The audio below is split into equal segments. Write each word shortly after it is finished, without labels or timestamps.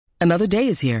Another day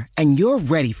is here, and you're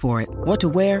ready for it. What to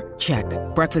wear? Check.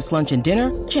 Breakfast, lunch, and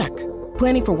dinner? Check.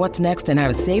 Planning for what's next and how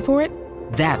to save for it?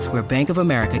 That's where Bank of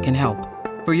America can help.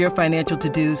 For your financial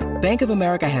to-dos, Bank of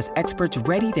America has experts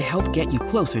ready to help get you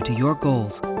closer to your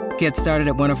goals. Get started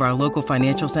at one of our local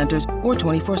financial centers or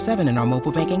 24/7 in our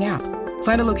mobile banking app.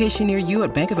 Find a location near you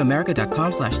at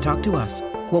bankofamerica.com/talktous.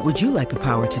 What would you like the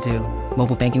power to do?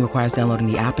 Mobile banking requires downloading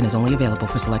the app and is only available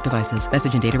for select devices.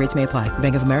 Message and data rates may apply.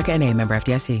 Bank of America N.A., member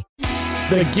FDIC.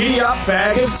 The Giddy Up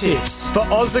Bag of Tips for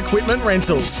Oz Equipment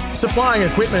Rentals. Supplying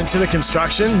equipment to the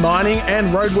construction, mining and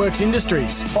roadworks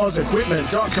industries.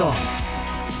 OzEquipment.com.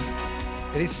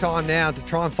 It is time now to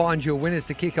try and find your winners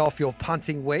to kick off your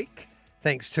punting week.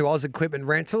 Thanks to Oz Equipment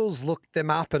Rentals. Look them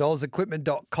up at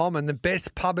OzEquipment.com, and the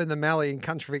best pub in the Mallee in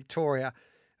country Victoria,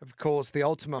 of course, the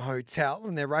Ultima Hotel.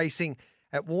 And they're racing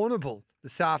at Warrnambool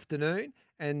this afternoon.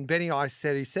 And Benny Ice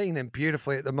said he's seeing them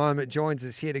beautifully at the moment, joins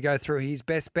us here to go through his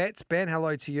best bets. Ben,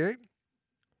 hello to you.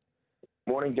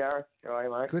 Morning, Gareth. How are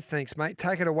you, mate? Good, thanks, mate.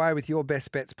 Take it away with your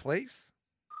best bets, please.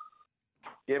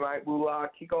 Yeah, mate. We'll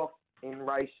kick off in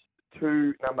race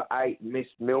 2, number 8, Miss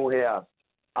Millhouse.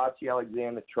 Archie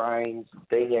Alexander trains,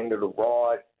 Dean Younger to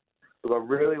ride. Look, I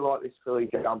really like this filly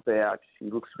jump out. She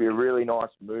looks to be a really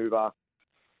nice mover.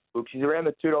 Look, she's around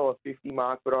the $2.50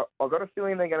 mark, but I've got a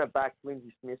feeling they're going to back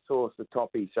Lindsay Smith's horse, the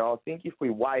Toppy. So I think if we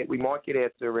wait, we might get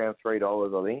out to around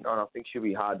 $3, I think, and I think she'll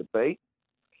be hard to beat.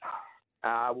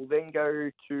 We'll then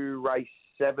go to race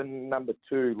 7, number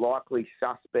 2, Likely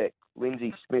Suspect.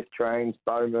 Lindsay Smith trains,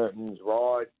 Bo Merton's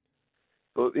ride.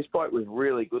 Look, this bloke was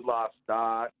really good last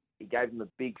start. He gave him a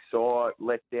big sight,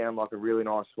 let down like a really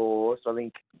nice horse. I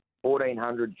think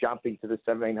 1,400 jumping to the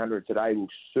 1,700 today will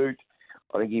suit.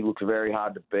 I think he looks very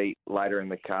hard to beat later in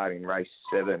the card in race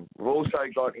 7. We've also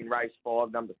got in race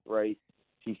 5, number 3.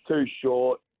 She's too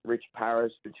short, Rich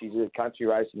Paris, but she's a country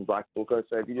racing black booker.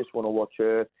 So if you just want to watch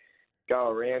her go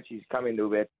around, she's coming to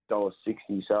about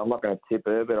 $1.60. So I'm not going to tip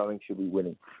her, but I think she'll be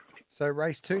winning. So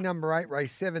race 2, number 8,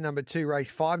 race 7, number 2, race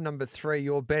 5, number 3.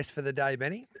 Your best for the day,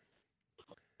 Benny?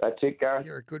 That's it, Gareth.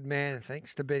 You're a good man.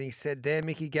 Thanks to Benny said there.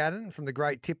 Mickey Gadden from the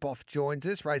Great Tip-Off joins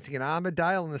us, racing in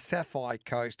Armidale on the Sapphire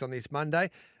Coast on this Monday.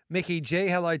 Mickey G,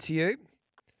 hello to you.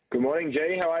 Good morning,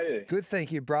 G. How are you? Good,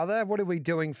 thank you, brother. What are we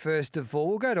doing first of all?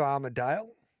 We'll go to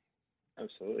Armidale.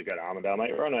 Absolutely, go to Armidale,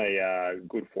 mate. We're on a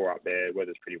good 4 up there.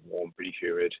 Weather's pretty warm, pretty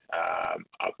humid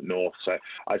up north. So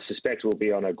I suspect we'll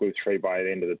be on a good 3 by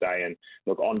the end of the day. And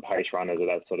look, on-pace runners of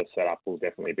that sort of setup will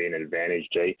definitely be an advantage,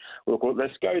 G. Look,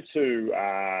 let's go to,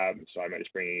 sorry, mate,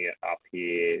 just bringing it up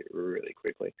here really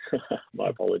quickly. My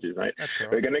apologies, mate. That's all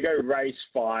right. We're going to go race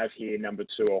 5 here, number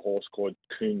 2, a horse called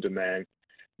Coon Demand.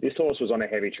 This horse was on a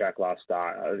heavy track last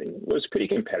start. I think it was pretty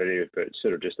competitive, but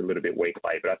sort of just a little bit weak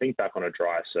late. But I think back on a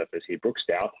drier surface here, Brooke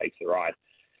Stout takes the ride.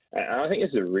 And I think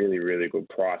this is a really, really good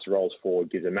price. Rolls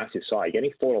forward, gives a massive side. You're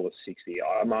getting $4.60.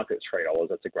 I mark it at $3.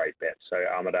 That's a great bet. So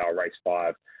Armidale, race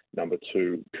 5, number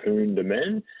 2, Coon de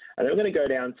Men. And then we're going to go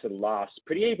down to the last.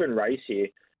 Pretty even race here.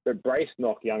 But Brace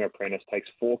Knock, young apprentice, takes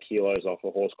 4 kilos off a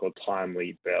horse called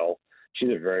Timely Bell.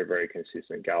 She's a very, very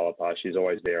consistent galloper. She's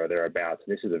always there or thereabouts.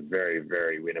 And this is a very,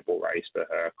 very winnable race for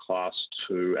her. Class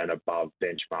 2 and above,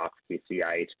 benchmark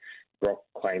 58. Brock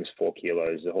claims 4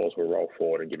 kilos. The horse will roll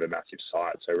forward and give a massive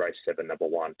sight. So race 7, number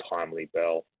 1, Timely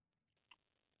Bell.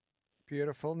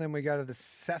 Beautiful. And then we go to the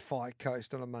Sapphire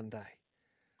Coast on a Monday.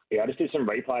 Yeah, I just did some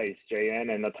replays,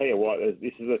 GN, and I'll tell you what,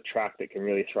 this is a track that can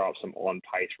really throw up some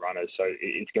on-pace runners, so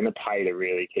it's going to pay to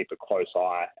really keep a close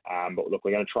eye. But look,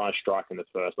 we're going to try and strike in the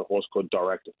first. A horse called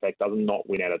Direct Effect does not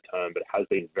win out of turn, but has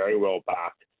been very well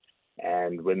backed.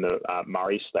 And when the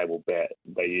Murray stable bet,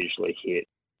 they usually hit.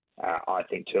 I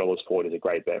think Turtles Ford is a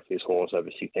great bet for this horse over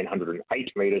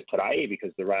 1,608 metres today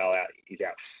because the rail out is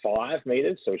out 5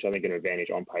 metres, so which I think an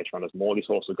advantage on pace runners more. This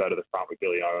horse will go to the front with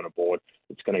Billy O on a board.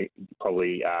 It's going to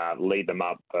probably lead them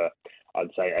up for,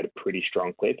 I'd say, at a pretty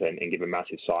strong clip and give a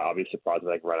massive sight. I'll be surprised if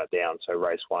they can run it down. So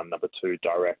race 1, number 2,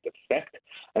 Direct Effect.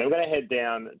 And we're going to head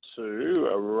down to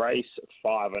race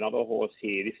 5, another horse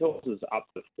here. This horse is up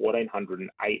to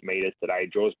 1,408 metres today.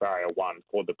 Draws barrier 1,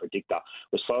 called the Predictor.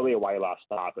 Was slowly away last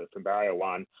start, but from barrier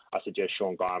 1, I suggest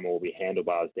Sean Guymer will be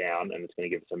handlebars down, and it's going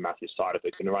to give us a massive sight. If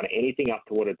it's going to run anything up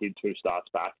to what it did 2 starts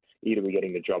back, either we're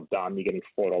getting the job done, you're getting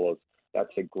 $4. That's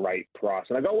a great price.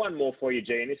 And I got one more for you,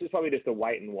 G, and this is probably just a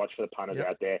wait and watch for the punters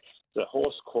out there. It's a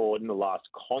horse called in the last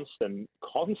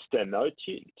Constantino.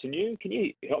 Can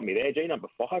you help me there, G? Number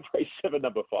 5, race 7,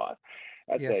 number 5.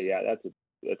 That's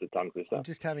a tongue twister. I'm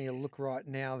just having a look right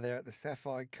now there at the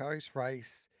Sapphire Coast,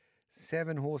 race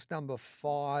 7, horse number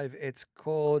 5. It's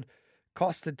called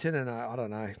Constantino. I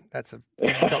don't know.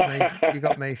 You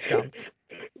got me stumped.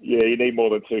 Yeah, you need more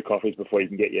than 2 coffees before you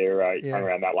can get your tongue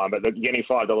around that one. But getting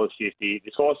 $5.50,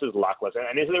 this horse is luckless.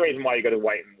 And this is the reason why you got to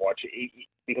wait and watch.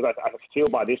 Because I feel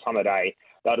by this time of day,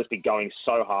 they'll just be going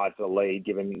so hard for the lead,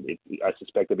 given I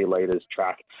suspect there'll be leaders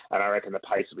track. And I reckon the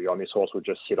pace will be on. This horse will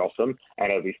just sit off them and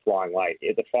it'll be flying late.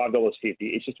 At the $5.50,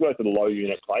 it's just worth a low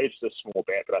unit play. It's just a small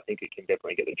bet, but I think it can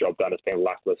definitely get the job done. It's been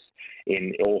luckless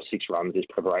in all 6 runs this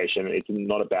preparation. It's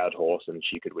not a bad horse, and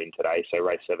she could win today. So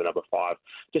race 7, number 5.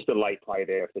 Just a late play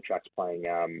there if the track's playing,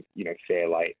 fair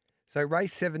late. So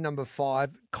race 7, number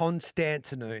 5,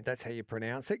 Constantinoon. That's how you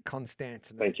pronounce it,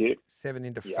 Constantinoon. Thank you. 7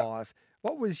 into 5.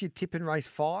 What was your tip in race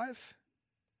 5?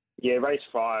 Yeah, race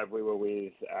 5, we were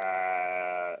with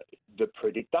the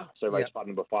Predictor. So race 5,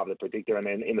 number 5, the Predictor. And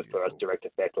then in the first, Direct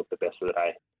Effect looked the best of the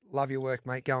day. Love your work,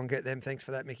 mate. Go and get them. Thanks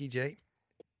for that, Mickey G.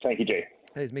 Thank you, G.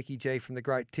 There's Mickey G from the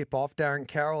Great Tip Off. Darren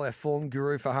Carroll, our form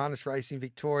guru for harness racing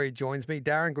Victoria, joins me.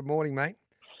 Darren, good morning, mate.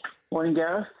 Morning,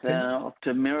 Gareth. Off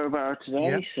to Maryborough today.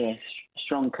 Yep. So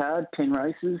strong card, 10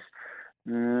 races.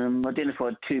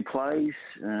 Identified 2 plays.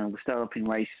 We'll start off in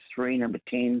race 3, number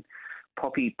 10,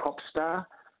 Poppy Popstar.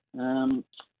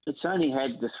 It's only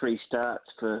had the 3 starts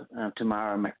for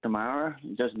Tamara McNamara.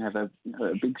 It doesn't have a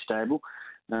big stable.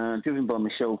 Driven by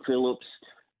Michelle Phillips.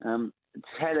 It's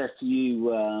had a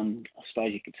few, I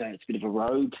suppose you could say it's a bit of a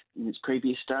road in its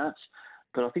previous starts,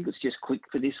 but I think it's just quick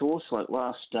for this horse. Like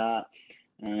last start,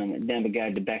 it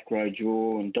navigated the back row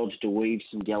draw and dodged a weave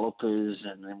some gallopers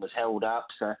and then was held up.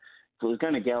 So if it was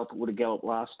going to gallop, it would have galloped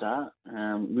last start.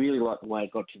 Really like the way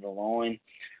it got to the line.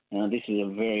 This is a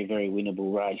very, very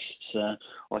winnable race. So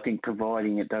I think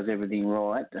providing it does everything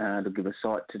right, it'll give a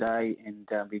sight today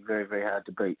and be very, very hard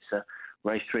to beat. So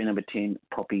race 3, number 10,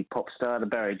 Poppy Popstar. The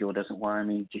barrier draw doesn't worry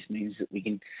me. It just means that we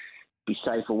can be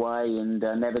safe away and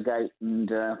navigate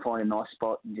and find a nice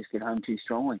spot and just get home too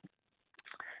strongly.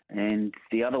 And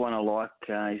the other one I like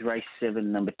is race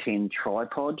 7, number 10,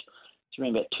 Tripod. It's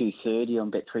around about 2.30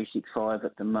 on Bet365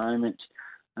 at the moment.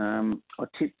 I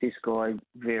tipped this guy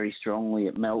very strongly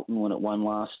at Melton when it won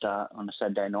last start on a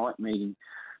Saturday night meeting.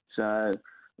 So it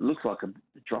looks like a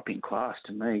drop in class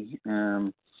to me.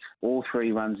 All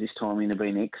 3 runs this time in have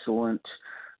been excellent.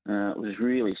 It was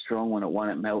really strong when it won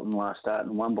at Melton last start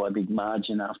and won by a big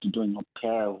margin after doing a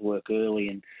power of work early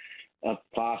and a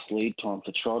fast lead time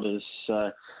for trotters.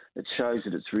 So it shows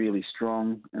that it's really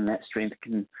strong and that strength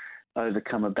can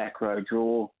overcome a back row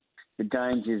draw. The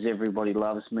dangers, everybody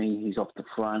loves me. He's off the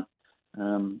front.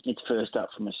 It's first up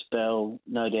from a spell.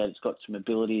 No doubt it's got some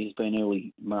ability. There's been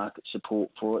early market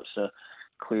support for it. So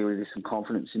clearly there's some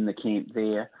confidence in the camp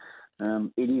there.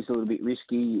 It is a little bit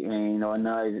risky, and I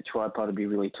know that Tripod will be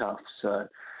really tough. So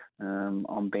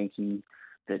I'm banking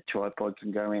that Tripod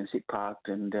can go around, sit parked,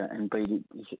 and beat it,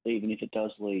 even if it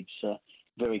does lead. So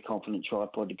very confident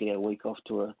Tripod to get our week off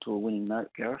to a winning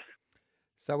note, Gareth.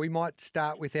 So we might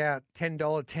start with our $10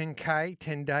 10K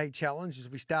 10-day challenge as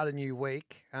we start a new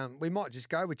week. We might just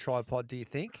go with Tripod, do you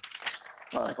think?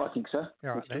 I think so.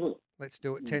 All right, then. Let's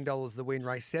do it. $10 the win.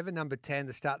 Race 7, number 10,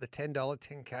 to start the $10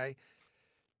 10K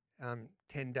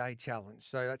 10-day challenge.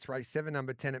 So that's race 7,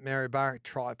 number 10 at Maryborough,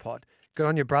 Tripod. Good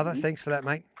on you, brother. Thanks for that,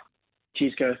 mate.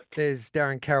 Cheers, Gareth. There's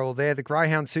Darren Carroll there. The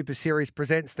Greyhound Super Series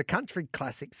presents the Country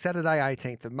Classic, Saturday,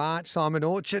 18th of March. Simon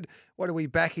Orchard, what are we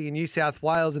backing in New South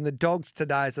Wales and the Dogs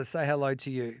today as I say hello to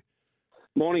you?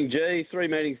 Morning, G. 3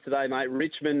 meetings today, mate.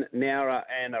 Richmond, Nowra,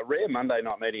 and a rare Monday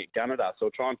night meeting at Gunnedah. So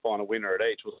we'll try and find a winner at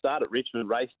each. We'll start at Richmond,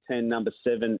 race 10, number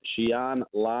 7, Shian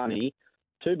Lani.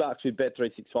 $2 with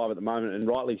Bet365 at the moment, and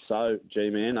rightly so,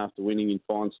 G-Man, after winning in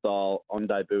fine style on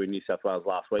debut in New South Wales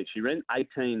last week. She ran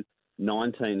 18-19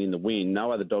 in the win.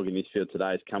 No other dog in this field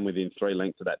today has come within 3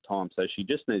 lengths at that time, so she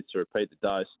just needs to repeat the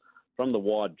dose from the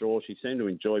wide draw. She seemed to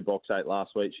enjoy box 8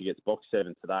 last week. She gets box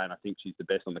 7 today, and I think she's the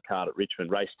best on the card at Richmond.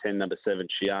 Race 10, number 7,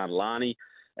 Shian Lani.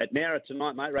 At Nowra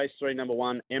tonight, mate, race 3, number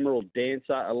 1, Emerald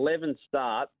Dancer. 11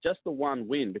 start, just the 1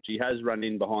 win, but she has run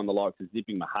in behind the likes of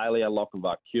Zipping Mahalia,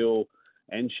 Lochinvar Kuhl,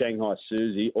 and Shanghai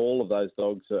Susie. All of those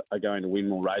dogs are going to win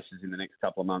more races in the next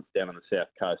couple of months down on the South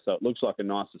Coast. So it looks like a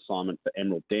nice assignment for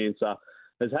Emerald Dancer.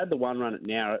 Has had the 1 run at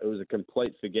Nowra. It was a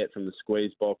complete forget from the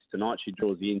squeeze box. Tonight she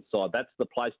draws the inside. That's the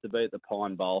place to be at the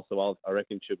Pine Bowl, so I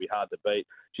reckon she'll be hard to beat.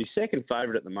 She's second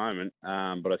favourite at the moment,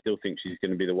 but I still think she's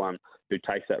going to be the one who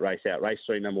takes that race out. Race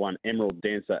 3, number 1, Emerald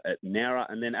Dancer at Nowra.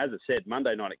 And then, as I said,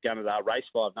 Monday night at Gunnedah, race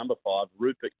 5, number 5,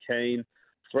 Rupert Keane.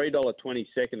 $3.20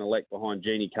 second elect behind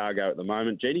Genie Cargo at the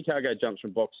moment. Genie Cargo jumps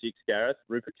from box 6, Gareth.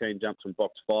 Rupert Keane jumps from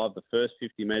box 5. The first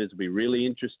 50 metres will be really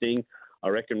interesting. I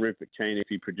reckon Rupert Keane, if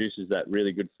he produces that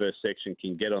really good first section,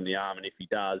 can get on the arm, and if he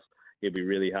does, he'll be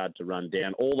really hard to run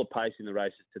down. All the pace in the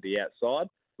races to the outside.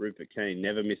 Rupert Keane.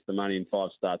 Never missed the money in 5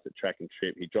 starts at track and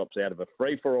trip. He drops out of a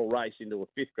free-for-all race into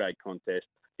a 5th grade contest.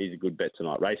 He's a good bet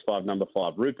tonight. Race 5, number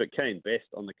 5, Rupert Keane, best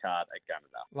on the card at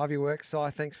Gunnedah. Love your work, Si.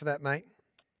 Thanks for that, mate.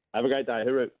 Have a great day.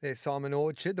 Hooroo. There's Simon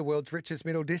Orchard, the world's richest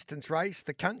middle distance race,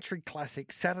 the Country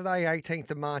Classic, Saturday,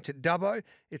 18th of March at Dubbo.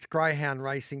 It's greyhound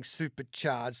racing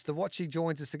supercharged. The Watchy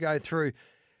joins us to go through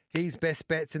his best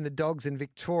bets in the dogs in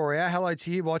Victoria. Hello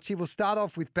to you, Watchy. We'll start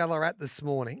off with Ballarat this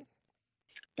morning.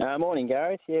 Morning,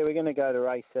 Gareth. Yeah, we're going to go to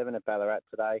race 7 at Ballarat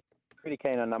today. Pretty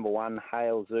keen on number 1,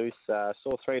 Hail Zeus.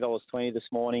 Saw $3.20 this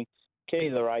morning. Key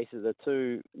to the race is the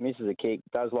 2 misses a kick,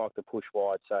 does like to push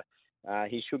wide, so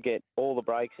he should get all the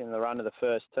breaks in the run of the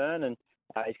first turn, and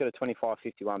he's got a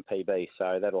 25.51 PB,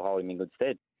 so that'll hold him in good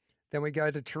stead. Then we go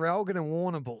to Traralgon and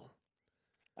Warrnambool.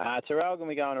 Traralgon,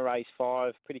 we go on to race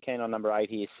 5. Pretty keen on number 8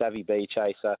 here, Savvy Bee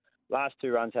Chaser. Last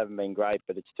 2 runs haven't been great,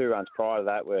 but its 2 runs prior to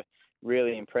that were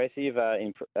really impressive.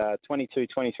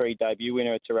 22-23 debut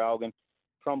winner at Traralgon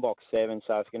from box 7,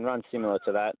 so if it can run similar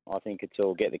to that, I think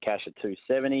it'll get the cash at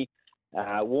 270.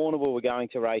 Warrnambool, we're going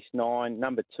to race 9.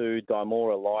 Number 2,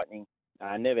 Dimora Lightning.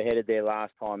 Never headed there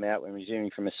last time out when resuming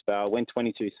from a spell. Went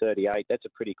 22.38. That's a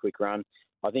pretty quick run.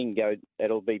 I think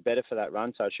it'll be better for that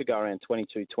run, so it should go around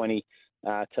 22.20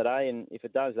 today. And if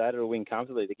it does that, it'll win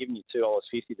comfortably. They're giving you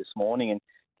 $2.50 this morning, and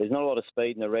there's not a lot of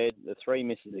speed in the red. The 3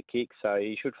 misses a kick, so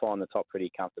he should find the top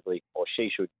pretty comfortably, or she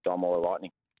should, Dimora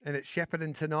Lightning. And it's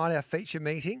Shepparton tonight, our feature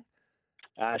meeting.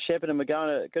 Shepparton, we're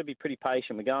going to be pretty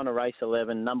patient. We're going to race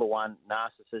 11, number 1,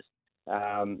 Narcissus.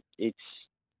 It's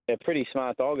a pretty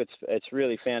smart dog. It's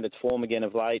really found its form again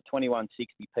of late. 21.60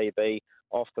 PB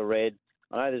off the red.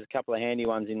 I know there's a couple of handy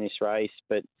ones in this race,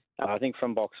 but I think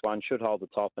from box 1 should hold the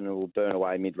top and it will burn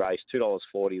away mid-race.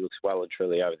 $2.40 looks well and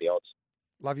truly over the odds.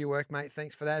 Love your work, mate.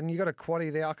 Thanks for that. And you got a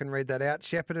quaddie there. I can read that out.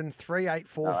 Shepparton,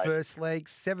 3.84 first leg,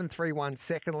 7.31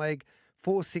 second leg,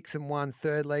 4.6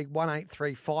 third leg,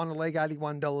 1.83 final leg,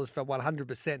 $81 for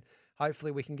 100%.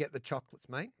 Hopefully we can get the chocolates,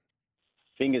 mate.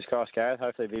 Fingers crossed, Gareth.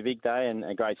 Hopefully it'll be a big day and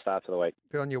a great start to the week.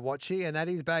 Good on your Watchy. And that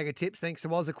is Bag of Tips. Thanks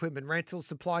to Oz Equipment Rentals,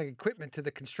 supplying equipment to the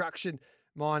construction,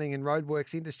 mining and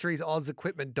roadworks industries,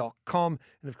 ozequipment.com.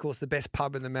 And, of course, the best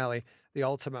pub in the Mallee, the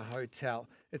Ultima Hotel.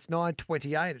 It's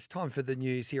 9:28. It's time for the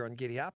news here on Giddy Up.